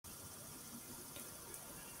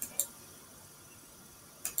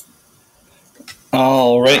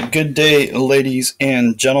All right, good day, ladies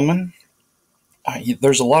and gentlemen.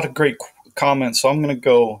 There's a lot of great comments, so I'm going to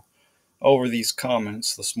go over these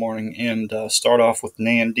comments this morning and start off with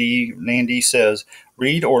Nandi. Nandi says,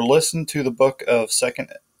 "Read or listen to the book of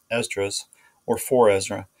Second Esdras or For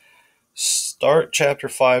Ezra. Start chapter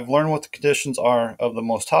 5. Learn what the conditions are of the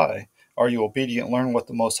Most High. Are you obedient? Learn what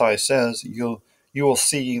the Most High says. You will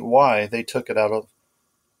see why they took it out of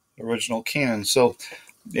the original canon." So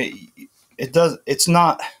it does. It's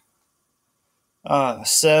not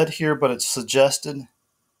said here, but it's suggested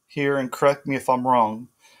here, and correct me if I'm wrong,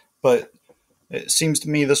 but it seems to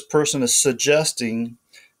me this person is suggesting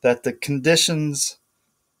that the conditions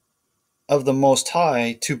of the Most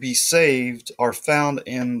High to be saved are found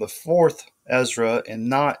in the fourth Ezra and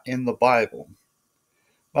not in the Bible.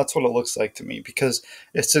 That's what it looks like to me, because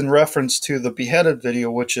it's in reference to the beheaded video,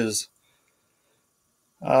 which is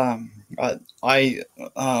I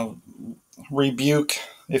rebuke,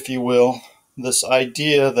 if you will, this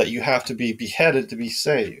idea that you have to be beheaded to be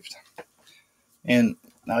saved. And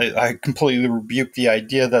I completely rebuke the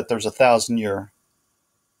idea that there's 1,000-year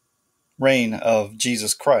reign of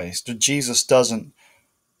Jesus Christ. Jesus doesn't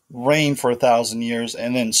reign for 1,000 years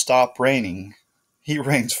and then stop reigning. He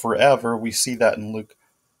reigns forever. We see that in Luke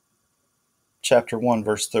chapter 1,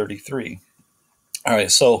 verse 33. All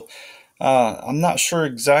right, so I'm not sure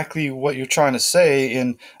exactly what you're trying to say,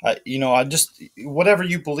 and I just, whatever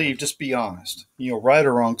you believe, just be honest. Right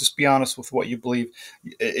or wrong, just be honest with what you believe.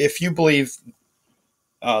 If you believe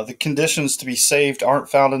the conditions to be saved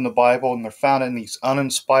aren't found in the Bible and they're found in these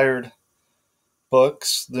uninspired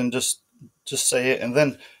books, then just say it. And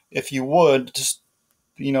then, if you would, just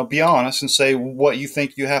be honest and say what you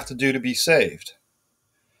think you have to do to be saved.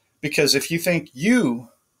 Because if you think you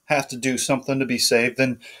have to do something to be saved,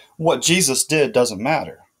 then what Jesus did doesn't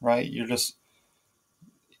matter, right?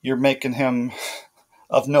 You're making him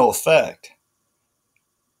of no effect.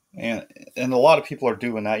 And a lot of people are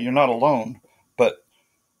doing that. You're not alone, but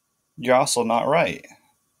you're also not right.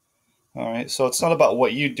 All right. So it's not about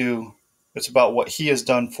what you do, it's about what he has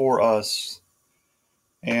done for us.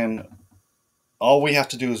 And all we have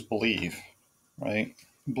to do is believe, right?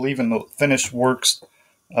 Believe in the finished works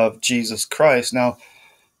of Jesus Christ. Now,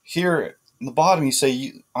 here in the bottom, you say,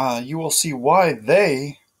 you will see why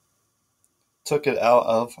they took it out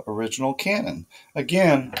of original canon.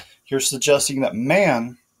 Again, you're suggesting that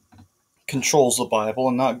man controls the Bible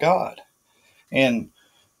and not God. And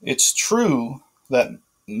it's true that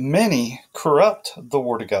many corrupt the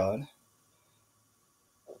Word of God,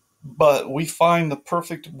 but we find the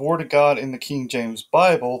perfect Word of God in the King James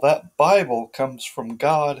Bible. That Bible comes from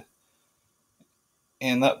God,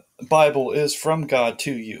 and that Bible is from God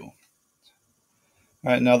to you.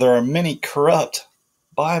 All right, now there are many corrupt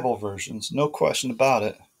Bible versions, no question about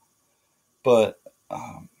it, but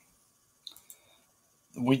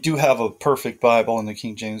we do have a perfect Bible in the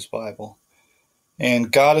King James Bible,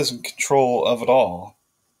 and God is in control of it all.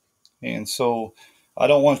 And so I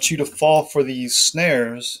don't want you to fall for these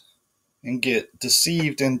snares and get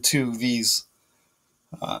deceived into these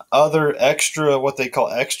other extra, what they call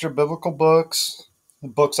extra biblical books,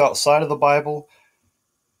 books outside of the Bible.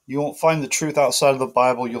 You won't find the truth outside of the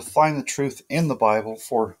Bible. You'll find the truth in the Bible.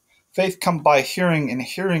 For faith comes by hearing, and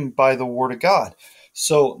hearing by the Word of God.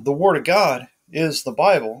 So the Word of God is the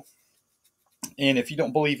Bible. And if you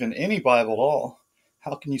don't believe in any Bible at all,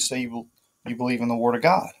 how can you say you believe in the Word of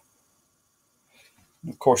God?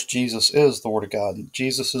 Of course, Jesus is the Word of God.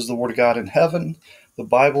 Jesus is the Word of God in heaven. The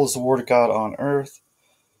Bible is the Word of God on earth.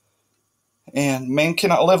 And man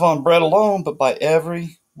cannot live on bread alone, but by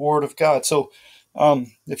every Word of God. So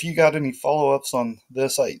if you got any follow-ups on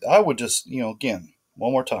this, I would just, again,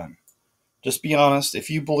 one more time, just be honest. If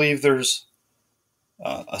you believe there's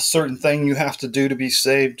a certain thing you have to do to be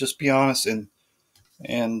saved, just be honest and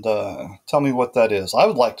tell me what that is. I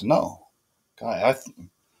would like to know. I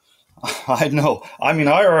know. I mean,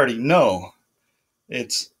 I already know.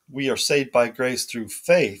 We are saved by grace through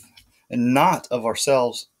faith, and not of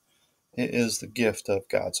ourselves. It is the gift of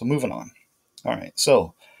God. So moving on. All right.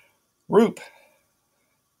 So Roop.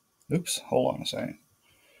 Oops. Hold on a second.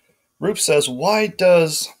 Roop says, why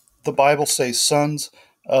does the Bible say sons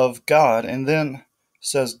of God and then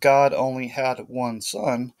says God only had one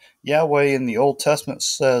son? Yahweh in the Old Testament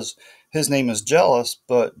says his name is jealous,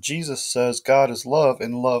 but Jesus says God is love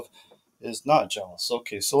and love is not jealous.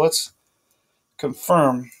 Okay, so let's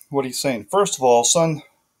confirm what he's saying. First of all, son,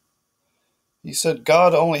 he said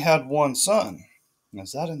God only had one son.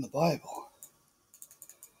 Is that in the Bible?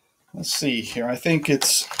 Let's see here. I think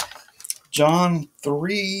it's John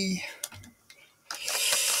 3:16.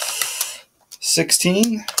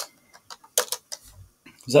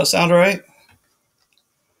 Does that sound right?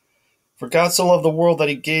 For God so loved the world that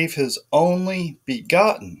he gave his only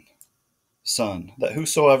begotten Son, that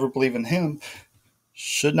whosoever believe in him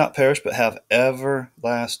should not perish but have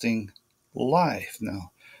everlasting life.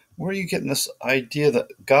 Now, where are you getting this idea that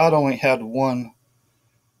God only had one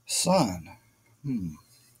Son?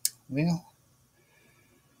 Well,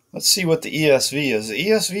 let's see what the ESV is. The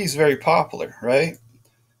ESV is very popular, right?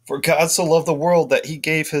 For God so loved the world that he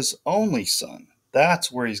gave his only Son.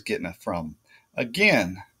 That's where he's getting it from.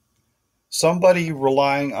 Again, somebody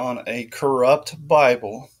relying on a corrupt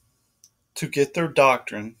Bible to get their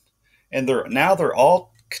doctrine, and they're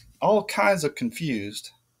all kinds of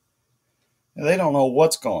confused, and they don't know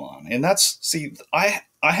what's going on. And I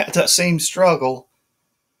had that same struggle,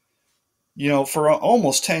 for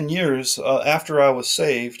almost 10 years after I was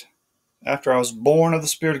saved, after I was born of the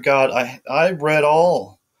Spirit of God. I read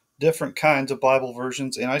all different kinds of Bible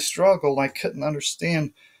versions, and I struggled. I couldn't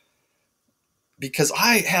understand, because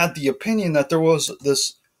I had the opinion that there was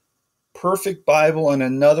this perfect Bible in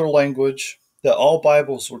another language that all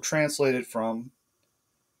Bibles were translated from.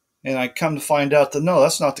 And I come to find out that no,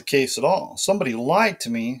 that's not the case at all. Somebody lied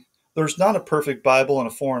to me. There's not a perfect Bible in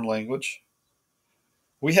a foreign language.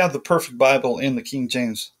 We have the perfect Bible in the King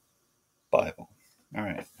James Bible. All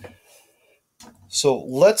right. So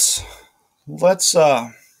let's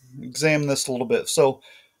examine this a little bit. So,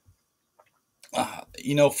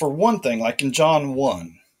 for one thing, like in John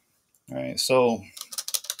 1, all right, so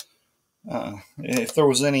if there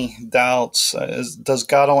was any doubts, does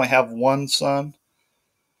God only have one Son?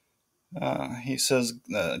 He says,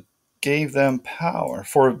 gave them power.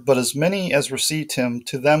 But as many as received him,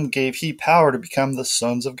 to them gave he power to become the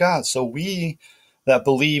sons of God. So we that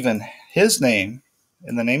believe in his name,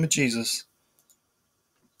 in the name of Jesus,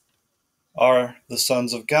 are the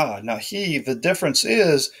sons of God. Now the difference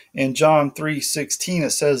is in John 3:16,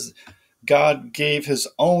 it says God gave his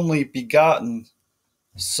only begotten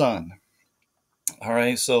Son. All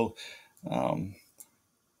right, so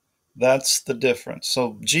that's the difference.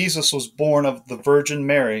 So Jesus was born of the Virgin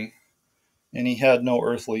Mary, and he had no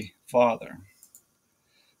earthly father.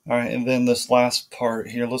 All right, and then this last part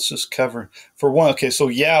here, let's just cover for one. Okay, so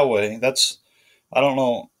Yahweh, I don't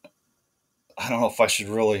know if I should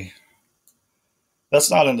really, that's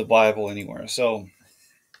not in the Bible anywhere. So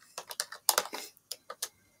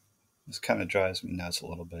this kind of drives me nuts a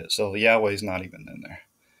little bit. So Yahweh's not even in there.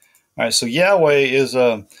 All right, so Yahweh is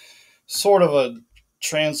a sort of a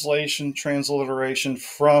transliteration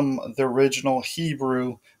from the original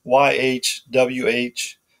Hebrew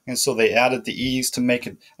YHWH. And so they added the E's to make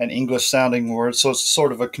it an English sounding word. So it's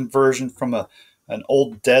sort of a conversion from an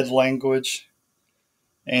old dead language.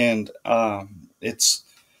 And so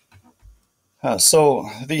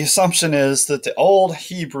the assumption is that the old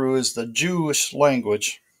Hebrew is the Jewish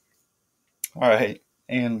language. All right.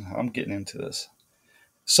 And I'm getting into this.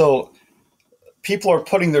 So people are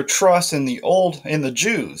putting their trust in the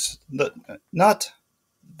Jews, not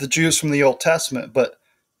the Jews from the Old Testament, but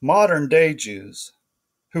modern day Jews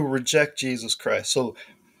who reject Jesus Christ. So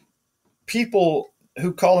people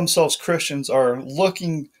who call themselves Christians are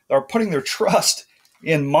putting their trust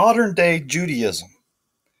in modern day Judaism,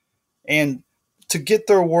 and to get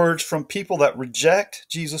their words from people that reject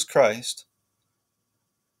Jesus Christ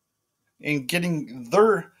and getting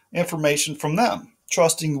their information from them,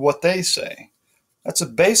 trusting what they say. That's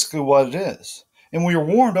basically what it is. And we are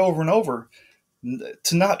warned over and over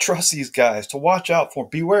to not trust these guys, to watch out for,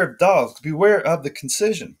 beware of dogs, beware of the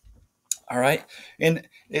concision. All right. And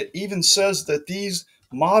it even says that these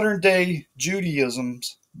modern day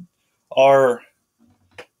Judaisms are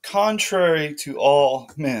contrary to all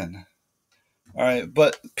men. All right.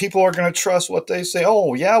 But people are going to trust what they say.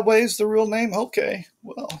 Oh, Yahweh's the real name? Okay.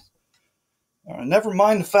 Well, never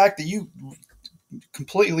mind the fact that you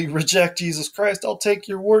completely reject Jesus Christ. I'll take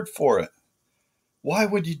your word for it. Why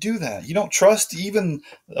would you do that? You don't trust even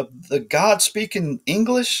the God speaking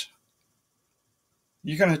English?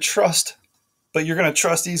 You're going to trust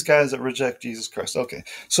these guys that reject Jesus Christ. Okay.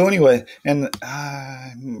 So anyway, and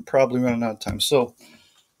I'm probably running out of time. So,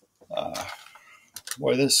 that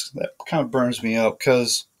kind of burns me up,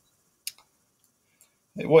 because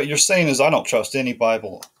what you're saying is I don't trust any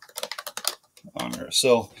Bible on earth.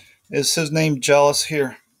 So is his name Jealous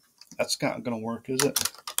here? That's not going to work, is it?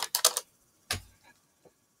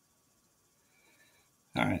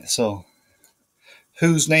 All right. So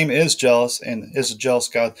whose name is Jealous and is a jealous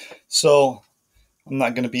God? So I'm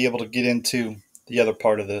not going to be able to get into the other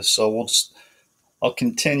part of this. So I'll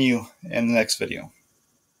continue in the next video.